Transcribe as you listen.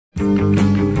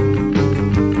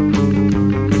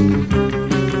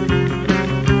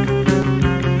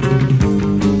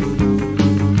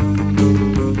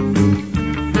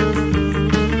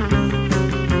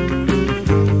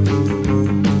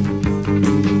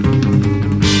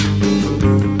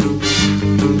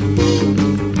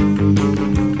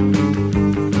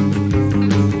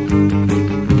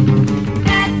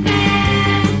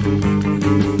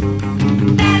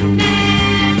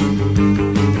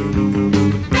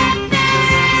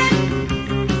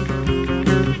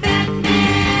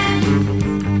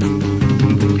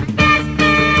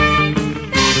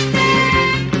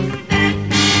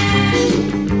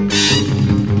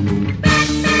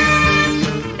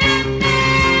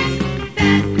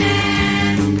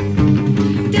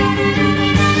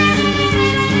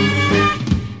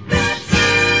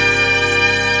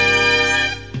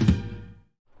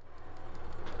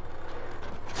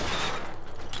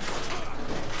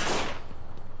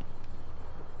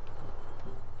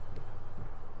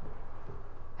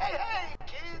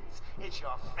It's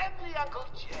your friendly Uncle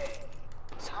Jay.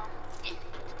 Some idiot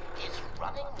is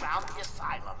running round the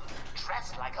asylum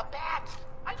dressed like a bat.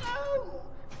 I know!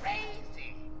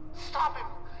 Crazy! Stop him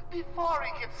before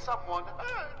he gets someone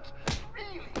hurt.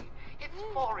 Really, it's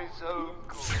for his own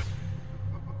good.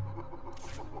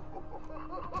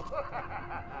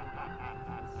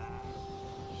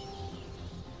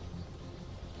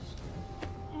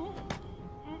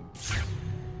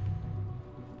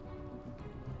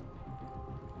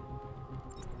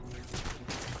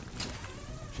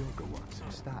 Joker wants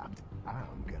him stopped.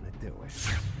 I'm gonna do it.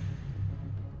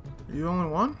 You only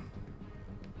one?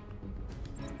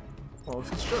 Well,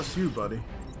 if it's just you, buddy,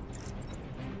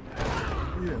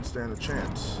 you didn't stand a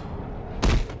chance.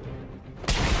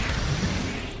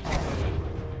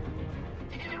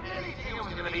 Did you really think it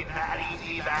was gonna be that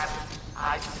easy, Bat?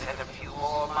 I sent a few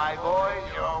more of my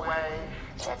boys your way.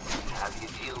 Let's see how you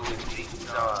deal with these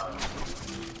dogs.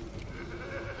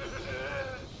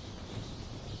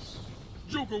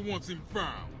 Joker wants him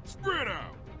found. Spread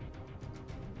out.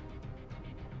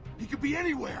 He could be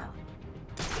anywhere.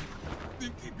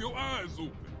 Then keep your eyes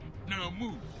open. Now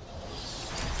move.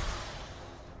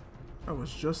 I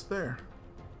was just there.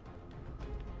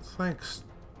 Thanks,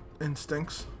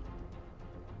 instincts.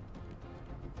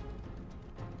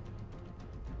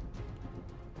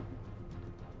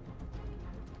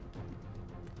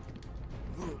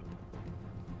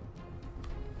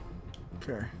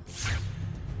 Okay.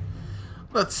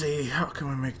 Let's see, how can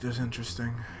we make this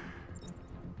interesting?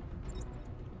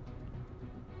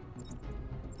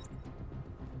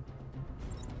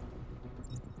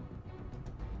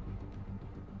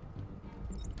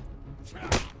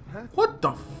 What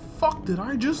the fuck did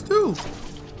I just do?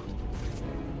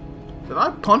 Did I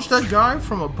punch that guy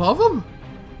from above him?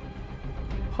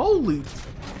 Holy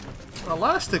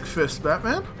elastic fist,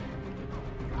 Batman.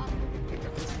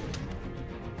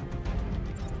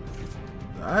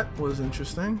 That was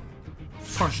interesting.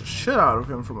 Punched the shit out of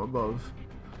him from above.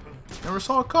 Never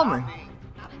saw it coming.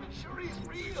 Not even sure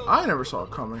he's real. I never saw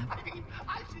it coming. I mean,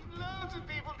 I've seen loads of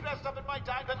people dressed up in my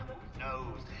time, but who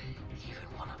knows? Even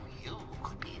one of you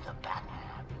could be the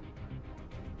Batman.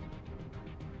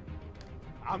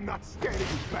 I'm not scared of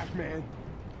you, Batman.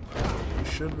 You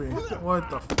should be. What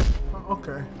the f...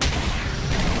 Okay.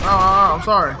 Oh, I'm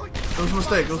sorry. It was a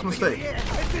mistake. It was a mistake.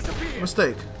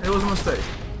 Mistake. It was a mistake.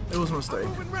 It was a mistake.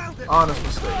 Honest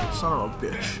mistake. Son of a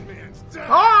bitch.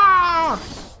 Ah!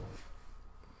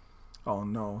 Oh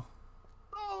no.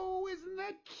 Oh, isn't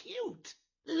that cute?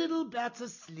 The little bats are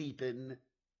sleeping.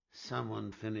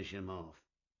 Someone finish him off.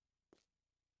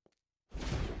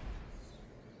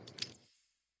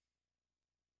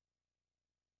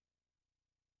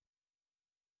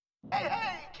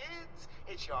 Hey, kids!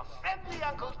 It's your friendly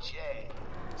Uncle Jay.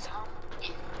 Some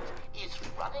idiot is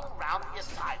running around the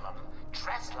asylum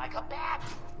dressed like a bat.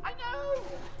 I know!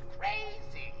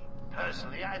 Crazy!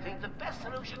 Personally, I think the best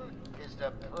solution is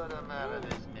to put him out of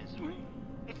his misery.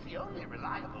 It's the only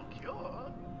reliable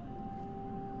cure.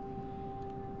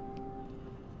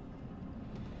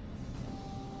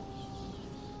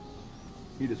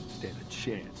 He doesn't stand a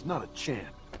chance. Not a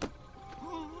champ.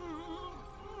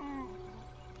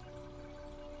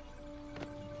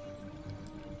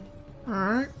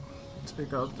 Alright.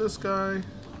 Take out this guy.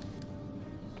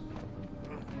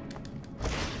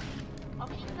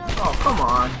 Oh, come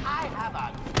on. I have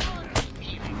a good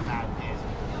feeling about this.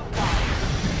 You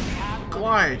guys have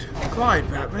Glide. Glide,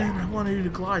 Batman. I wanted you to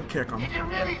glide kick him. Did you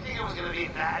really think it was going to be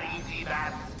that easy,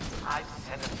 Bats? I've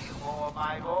sent a few more of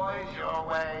my boys your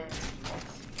way. Let's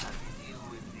see how you deal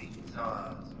with these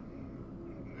dogs.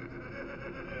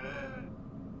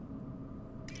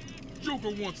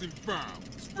 Joker wants him found.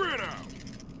 Spread out.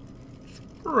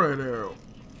 Spread out.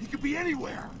 He could be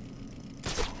anywhere.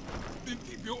 Then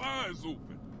keep your eyes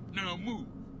open. Now move.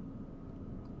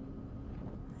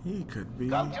 He could be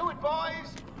Come to it,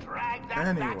 boys. Drag that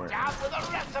anywhere. back down with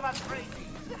the rest of us crazies.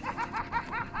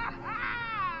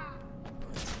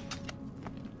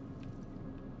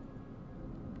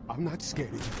 I'm not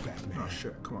scared of you, Batman. Oh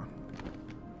shit, come on.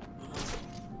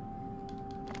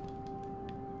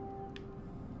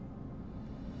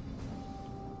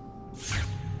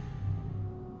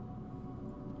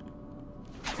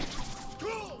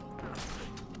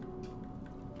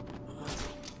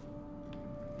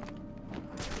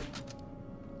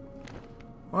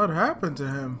 What happened to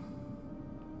him?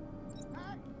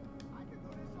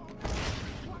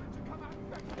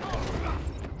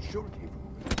 Sure it came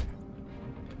from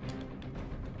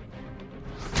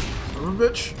Son of a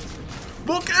bitch.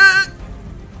 Book it!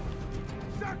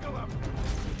 Circle him!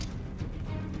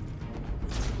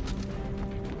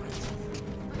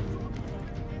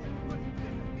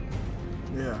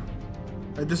 Yeah.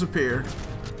 I disappeared.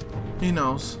 He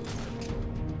knows.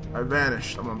 I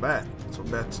vanished. I'm a bat. That's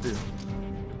what bats do.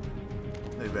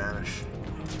 They vanish.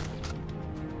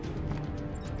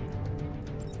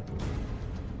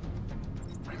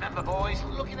 Remember, boys,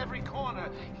 look in every corner.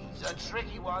 He's a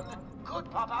tricky one.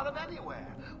 Could pop out of anywhere.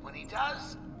 When he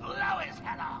does, blow his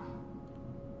head off.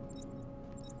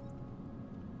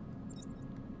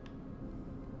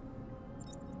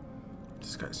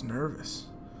 This guy's nervous.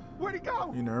 Where'd he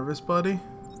go? You nervous, buddy?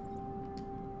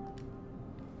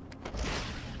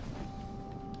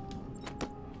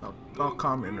 I'll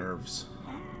calm your nerves.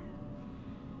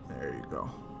 There you go.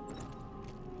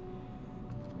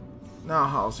 Now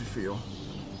how's he feel?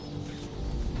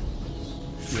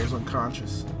 He feels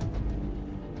unconscious.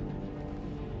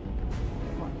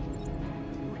 What?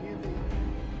 Do you hear me?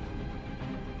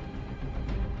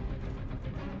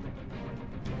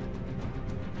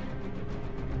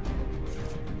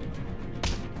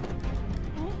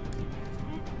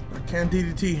 I can't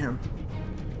DDT him.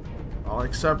 I'll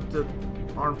accept the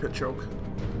armpit choke.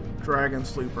 Dragon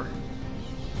sleeper.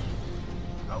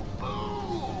 Oh,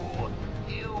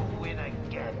 boo! You win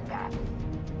again, Bat.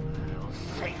 I'll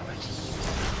savor it.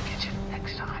 Get you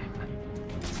next time.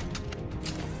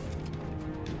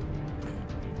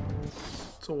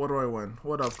 So what do I win?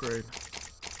 What upgrade?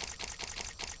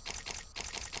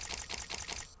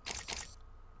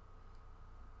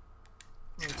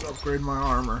 Let's upgrade my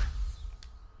armor.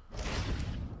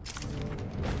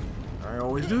 I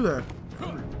always do that.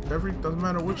 Every doesn't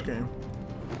matter which game.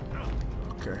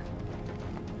 Okay.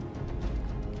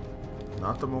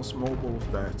 Not the most mobile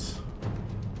of bats.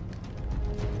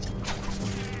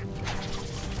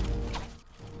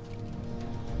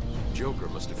 Joker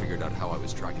must have figured out how I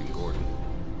was tracking Gordon.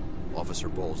 Officer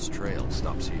Bowles' trail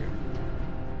stops here.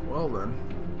 Well then.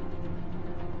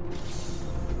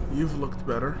 You've looked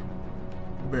better.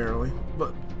 Barely.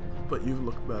 But you've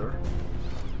looked better.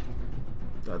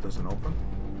 That doesn't open.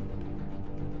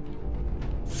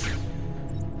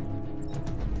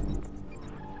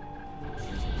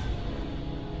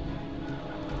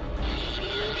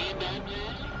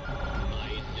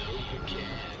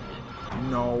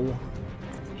 No.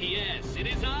 Yes, it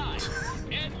is I,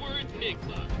 Edward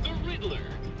Nigma, the Riddler,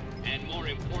 and more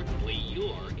importantly,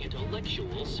 your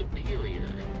intellectual superior.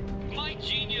 My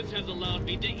genius has allowed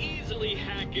me to easily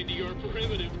hack into your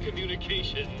primitive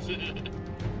communications.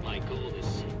 My goal is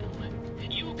simple.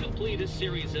 You complete a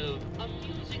series of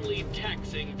amusingly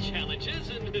taxing challenges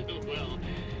and, well,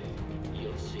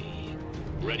 you'll see.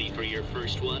 Ready for your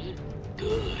first one?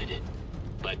 Good.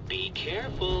 But be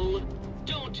careful.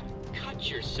 Don't cut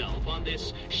yourself on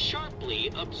this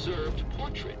sharply observed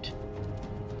portrait.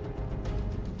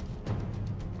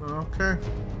 Okay.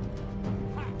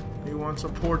 He wants a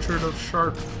portrait of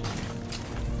Sharp.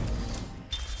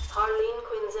 Harleen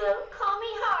Quinzel. Call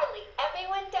me Harley.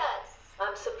 Everyone does.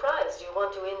 I'm surprised you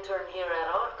want to intern here at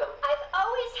Arkham. I've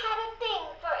always had a thing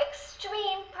for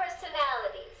extreme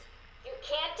personalities. You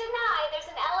can't deny there's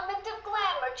an element of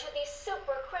glamour to these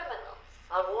super criminals.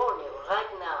 I'll warn you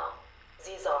right now.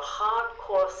 These are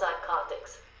hardcore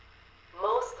psychotics.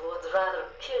 Most would rather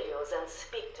kill you than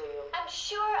speak to you. I'm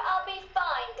sure I'll be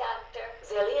fine, Doctor.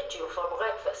 They'll eat you for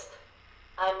breakfast.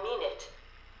 I mean it.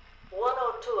 One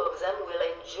or two of them will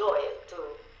enjoy it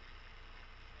too.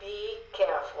 Be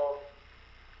careful.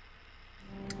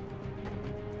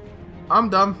 I'm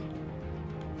done.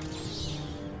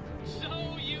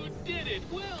 So you did it!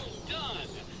 Well done!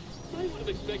 I would have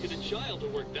expected a child to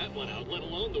work that one out, let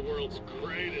alone the world's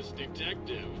greatest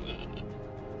detective.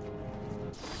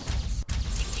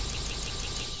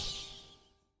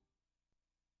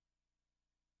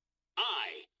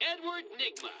 I, Edward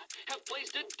Nigma, have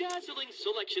placed a dazzling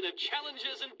selection of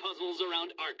challenges and puzzles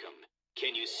around Arkham.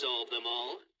 Can you solve them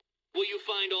all? Will you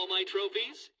find all my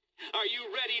trophies? Are you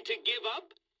ready to give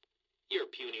up? Your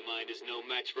puny mind is no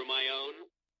match for my own.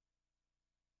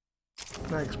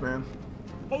 Thanks, man.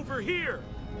 Over here!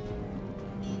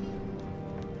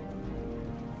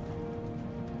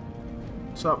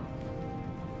 What's up?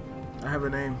 I have a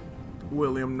name.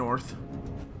 William North.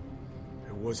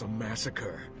 It was a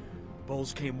massacre.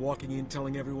 Bowles came walking in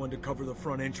telling everyone to cover the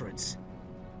front entrance.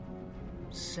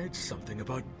 Said something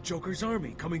about Joker's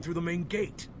army coming through the main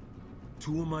gate.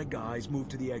 2 of my guys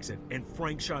moved to the exit, and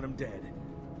Frank shot him dead.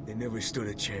 They never stood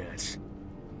a chance.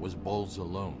 Was Bowles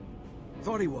alone?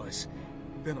 Thought he was.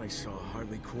 Then I saw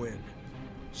Harley Quinn.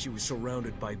 She was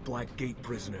surrounded by Black Gate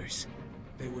prisoners.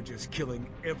 They were just killing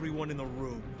everyone in the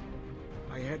room.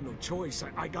 I had no choice.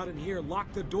 I got in here,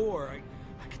 locked the door.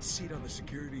 I could see it on the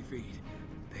security feed.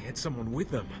 They had someone with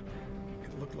them.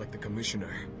 It looked like the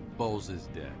commissioner. Bowles is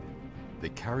dead. They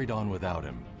carried on without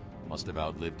him. Must have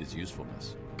outlived his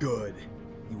usefulness. Good.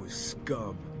 He was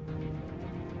scum.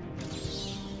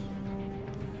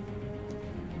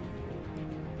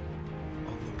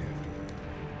 I'll look after him.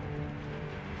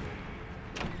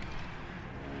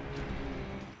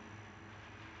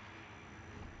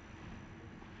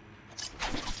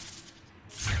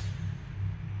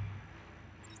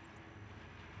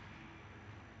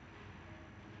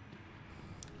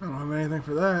 I don't have anything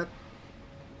for that.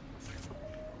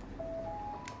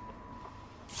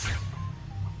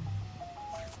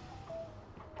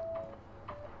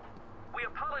 We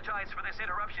apologize for this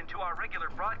interruption to our regular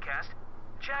broadcast.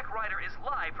 Jack Ryder is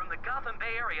live from the Gotham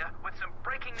Bay area with some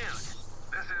breaking news.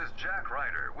 This is Jack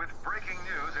Ryder with breaking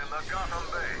news in the Gotham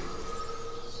Bay.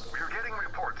 We're getting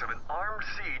reports of an armed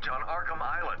siege on Arkham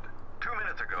Island. 2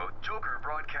 minutes ago, Joker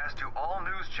broadcast to all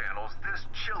news channels this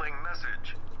chilling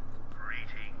message.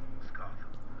 Greetings,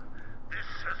 Gotham. This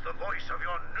is the voice of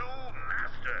your new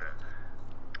master.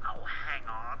 Oh, hang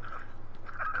on.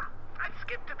 I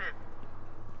skipped a bit.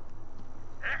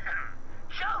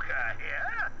 Joker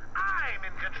here. I'm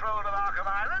in control of Arkham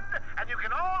Island, and you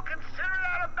can all consider it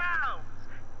out of bounds.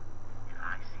 If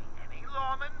I see any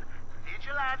lawmen,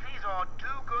 vigilantes, or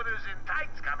do-gooders in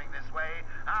tights coming this way,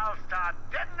 I'll start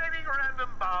detonating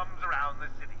random bombs around the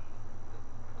city.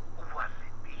 What'll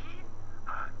it be?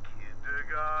 A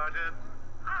kindergarten?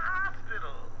 A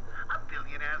hospital? A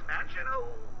billionaire's mansion?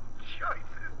 Oh,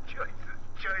 choices, choices,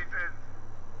 choices.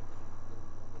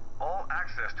 All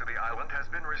access to the island has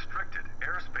been restricted.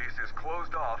 Airspace is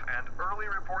closed off, and early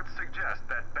reports suggest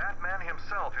that Batman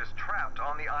himself is trapped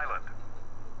on the island.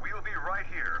 We'll be right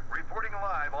here, reporting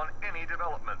live on any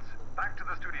developments. Back to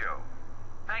the studio.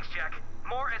 Thanks, Jack.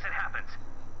 More as it happens.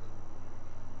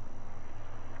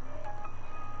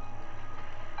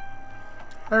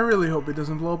 I really hope he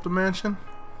doesn't blow up the mansion.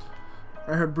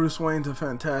 I heard Bruce Wayne's a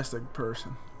fantastic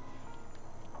person.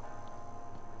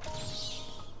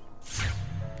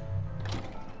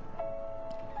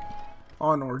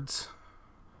 Onwards.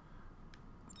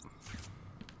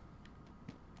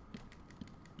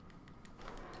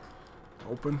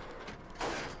 Open.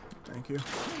 Thank you.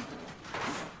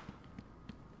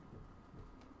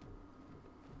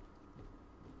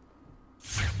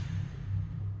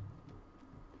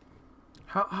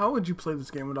 How would you play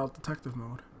this game without detective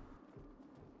mode?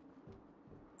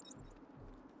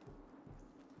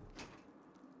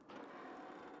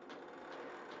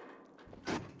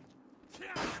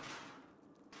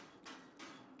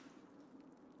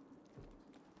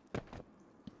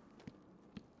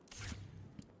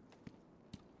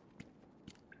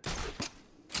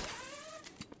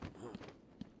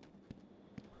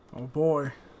 Oh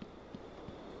boy.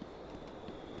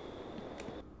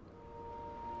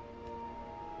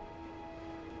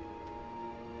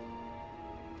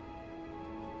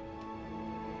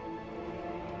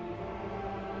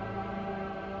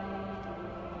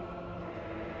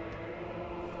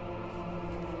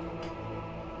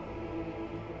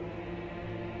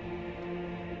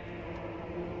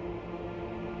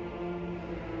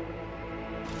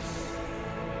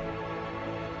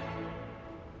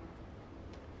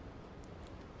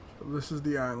 This is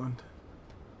the island.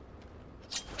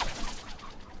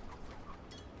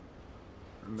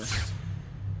 I missed.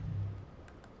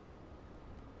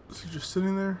 Is he just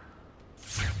sitting there?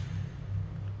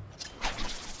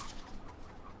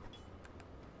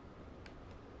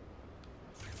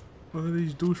 Look at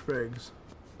these douchebags.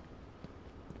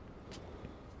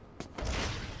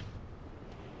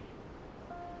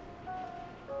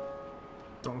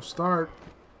 Don't start.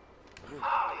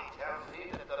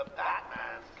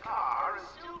 Batman's car is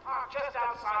still parked just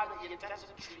outside the intensive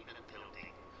treatment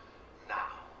building.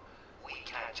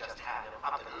 just have him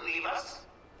up and leave us,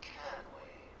 can we?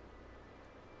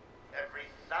 Every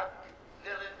thug,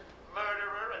 villain,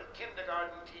 murderer, and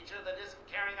kindergarten teacher that isn't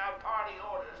carrying out party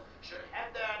orders should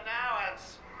head there now and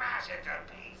smash it to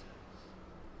pieces.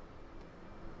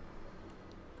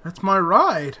 That's my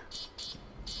ride.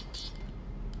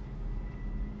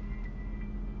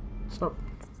 What's up?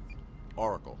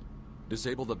 Oracle,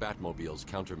 disable the Batmobile's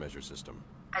countermeasure system.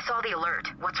 I saw the alert.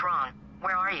 What's wrong?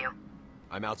 Where are you?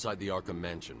 I'm outside the Arkham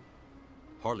mansion.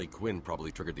 Harley Quinn probably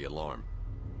triggered the alarm.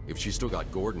 If she's still got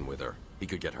Gordon with her, he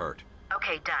could get hurt.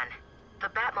 Okay, done. The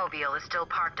Batmobile is still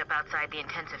parked up outside the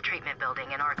intensive treatment building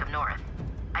in Arkham North.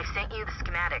 I've sent you the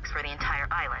schematics for the entire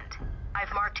island.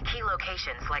 I've marked key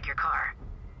locations like your car.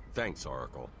 Thanks,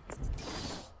 Oracle.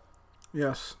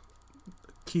 Yes.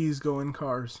 Keys go in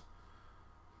cars.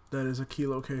 That is a key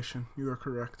location. You are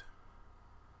correct.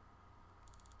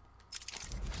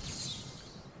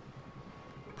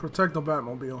 Protect the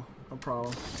Batmobile. No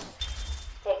problem.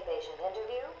 Take patient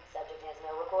interview. Subject has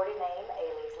no recorded name.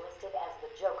 Alias listed as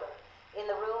the Joker. In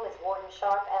the room is Warden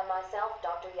Sharp and myself,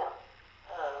 Dr. Young.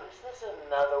 Oh, is this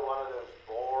another one of those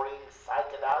boring psych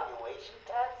evaluation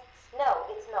tests? No,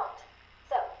 it's not.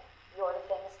 So, you're the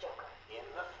famous Joker. In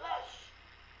the flesh.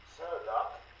 So,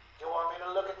 Doc, do you want me to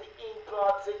look at the ink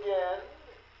blots again?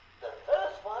 The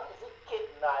first one is a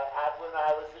kitten I had when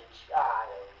I was a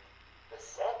child. The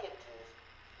second is,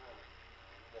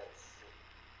 let's see,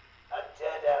 a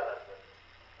dead elephant.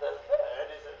 The third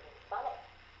is a... Funny.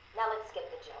 Now let's skip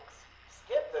the jokes.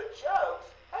 Skip the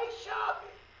jokes? Hey,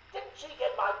 Sharpie, didn't she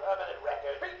get my permanent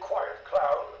record? Be quiet,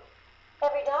 clown.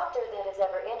 Every doctor that has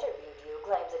ever interviewed you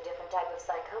claims a different type of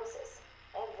psychosis.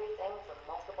 Everything from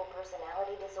multiple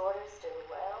personality disorders to,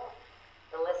 well,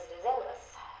 the list is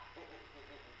endless.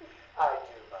 I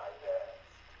do my best.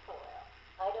 Well,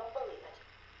 I don't believe it.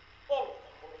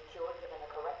 Anything can be cured given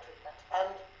the correct treatment.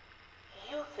 And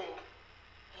you think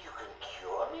you can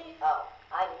cure me? Oh,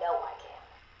 I know I can.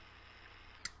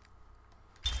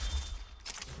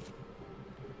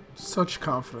 Such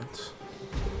confidence.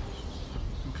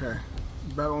 Okay.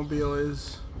 Batmobile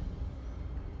is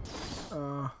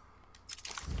to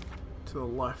the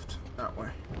left, that way.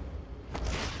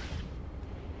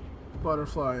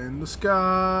 Butterfly in the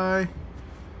sky.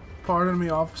 Pardon me,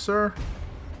 officer.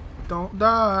 Don't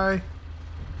die.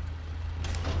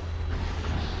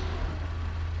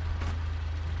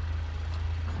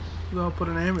 They'll put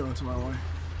an ambulance in my way.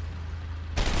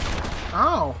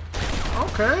 Ow.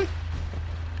 Okay.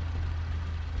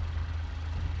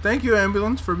 Thank you,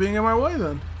 ambulance, for being in my way,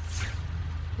 then.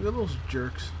 Look at those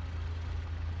jerks.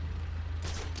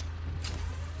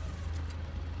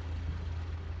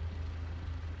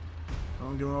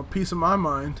 Don't give them a piece of my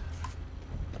mind.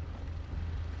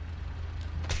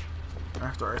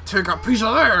 After I take a piece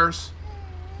of theirs.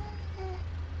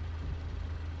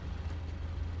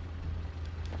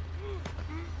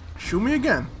 Shoot me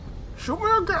again. Shoot me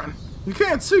again. You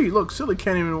can't see. Look, Silly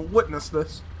can't even witness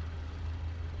this.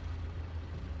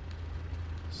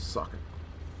 Suck it.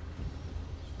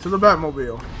 To the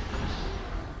Batmobile.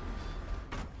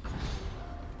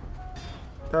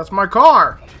 That's my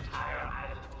car.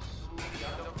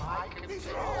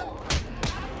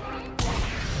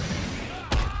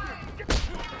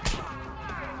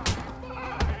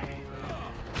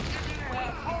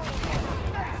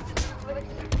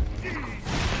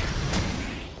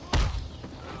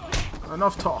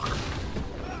 Enough talk.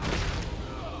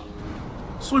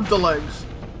 Sweep the legs.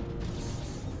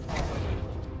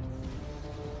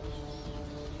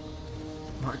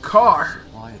 My car.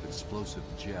 Supply of explosive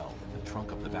gel in the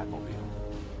trunk of the Batmobile.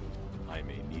 I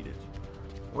may need it.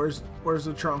 Where's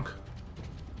the trunk?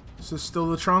 Is this still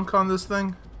the trunk on this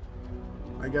thing?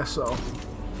 I guess so.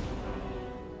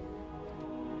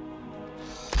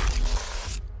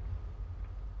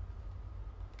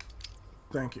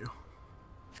 Thank you.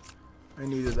 I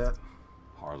needed that.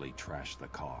 Harley trashed the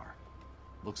car.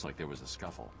 Looks like there was a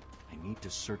scuffle. I need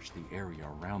to search the area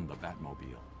around the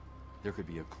Batmobile. There could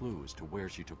be a clue as to where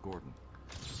she took Gordon.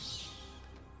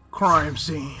 Crime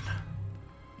scene.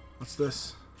 What's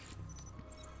this?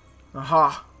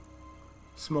 Aha.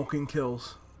 Smoking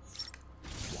kills.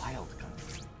 Wild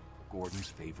country. Gordon's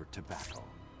favorite tobacco.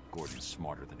 Gordon's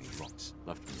smarter than he looks.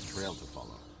 Left me a trail to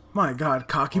follow. My God,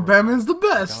 cocky Batman's the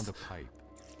best. Found a pipe.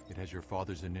 It has your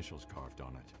father's initials carved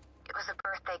on it. It was a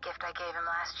birthday gift I gave him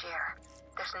last year.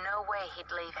 There's no way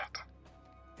he'd leave it.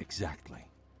 Exactly.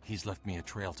 He's left me a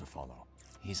trail to follow.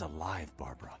 He's alive,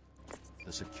 Barbara.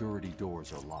 The security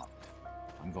doors are locked.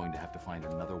 I'm going to have to find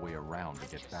another way around to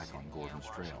get back on Gordon's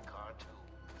trail.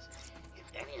 If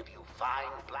any of you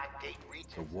find Blackgate region.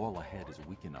 The wall ahead is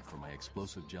weak enough for my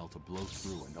explosive gel to blow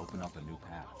through and open up a new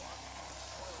path.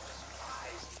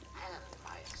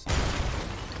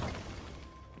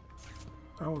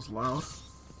 That was loud.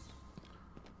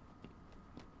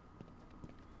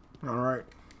 Alright.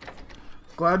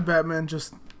 Glad Batman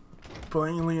just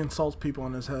blatantly insults people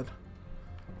in his head.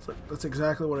 It's like, that's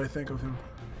exactly what I think of him.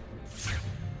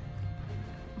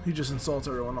 He just insults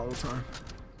everyone all the time.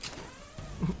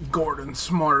 Gordon's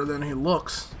smarter than he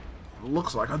looks.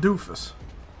 Looks like a doofus.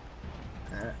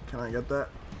 Can I get that?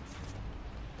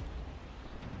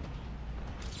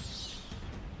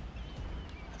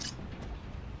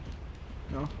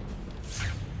 No?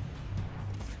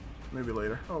 Maybe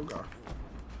later. Oh god.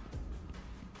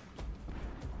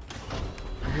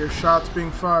 I hear shots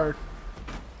being fired.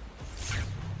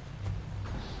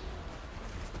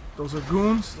 Those are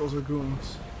goons? Those are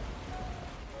goons.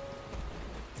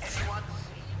 Anyone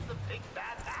seen the big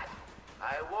bad bat?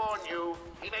 I warn you,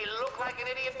 he may look like an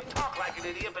idiot and talk like an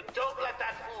idiot, but don't let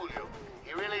that fool you.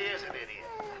 He really is an idiot.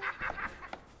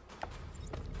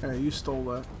 Hey, you stole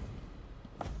that.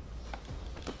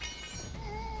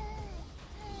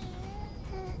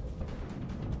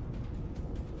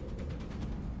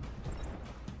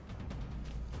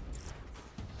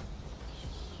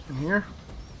 In here?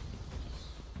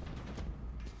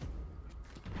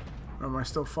 Or am I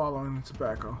still following the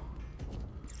tobacco?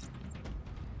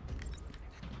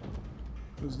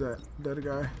 Who's that? Dead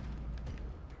guy?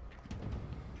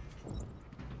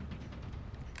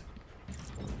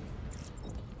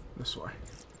 This way.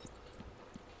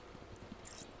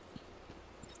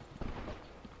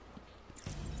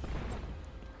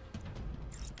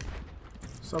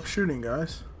 Stop shooting,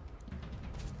 guys.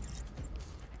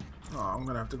 Oh, I'm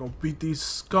gonna have to go beat these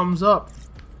scums up.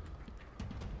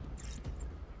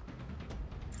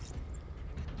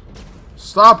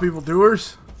 Stop,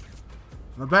 evildoers!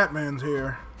 The Batman's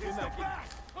here.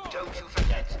 Don't you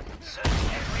forget, search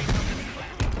every nook and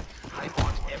cranny. I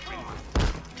want everyone.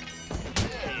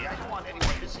 Hey, I don't want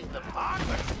anyone missing the mark.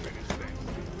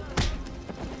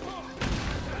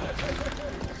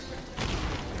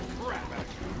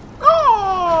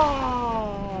 Oh!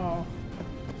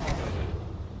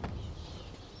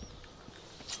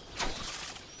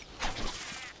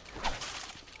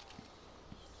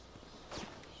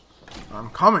 I'm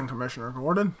coming, Commissioner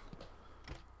Gordon.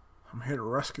 I'm here to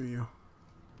rescue you.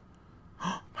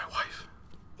 My wife.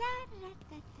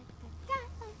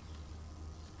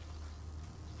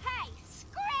 Hey,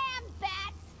 scram,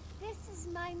 bats! This is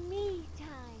my me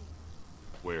time.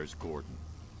 Where's Gordon?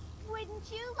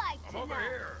 Wouldn't you like to know? Over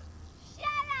here.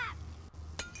 Shut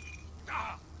up!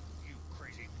 Ah, you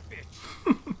crazy bitch.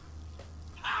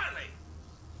 Harley!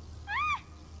 Ah!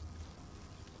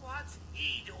 What's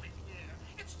he doing here?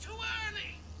 It's too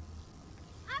early.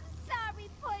 I'm sorry,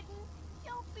 Puddin'.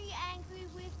 Don't be angry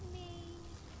with me.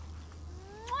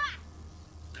 Mwah!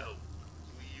 No,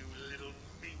 you little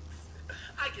minx.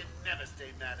 I can never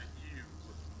stay mad at you.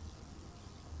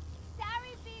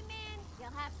 Sorry, B-Man.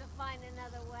 You'll have to find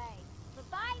another way.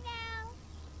 Bye-bye now.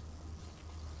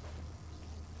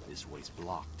 This way's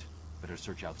blocked. Better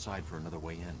search outside for another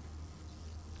way in.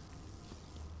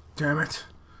 Damn it.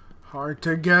 Hard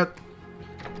to get.